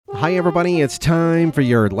Hi, everybody. It's time for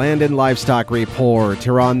your Land and Livestock Report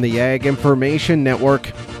here on the Ag Information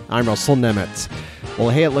Network. I'm Russell Nemitz.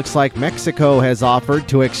 Well, hey, it looks like Mexico has offered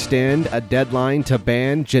to extend a deadline to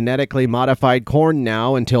ban genetically modified corn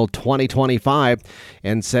now until 2025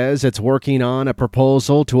 and says it's working on a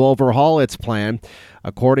proposal to overhaul its plan.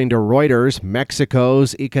 According to Reuters,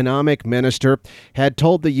 Mexico's economic minister had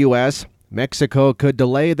told the U.S. Mexico could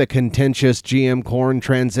delay the contentious GM corn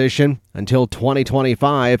transition until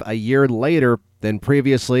 2025, a year later than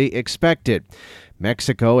previously expected.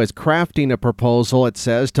 Mexico is crafting a proposal, it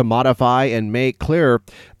says, to modify and make clear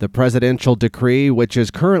the presidential decree, which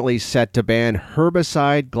is currently set to ban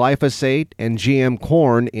herbicide, glyphosate, and GM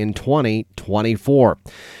corn in 2024.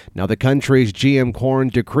 Now, the country's GM corn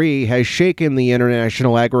decree has shaken the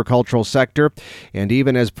international agricultural sector and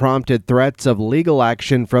even has prompted threats of legal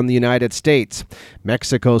action from the United States.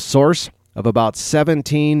 Mexico's source of about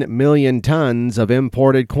 17 million tons of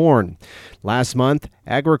imported corn. Last month,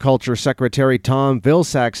 Agriculture Secretary Tom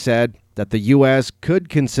Vilsack said that the U.S. could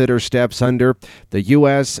consider steps under the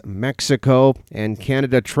U.S., Mexico, and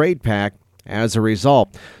Canada Trade Pact as a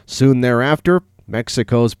result. Soon thereafter,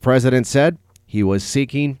 Mexico's president said he was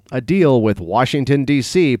seeking a deal with Washington,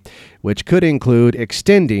 D.C., which could include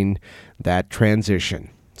extending that transition.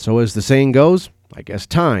 So as the saying goes, I guess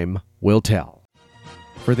time will tell.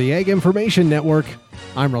 For the Ag Information Network,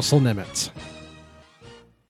 I'm Russell Nemitz.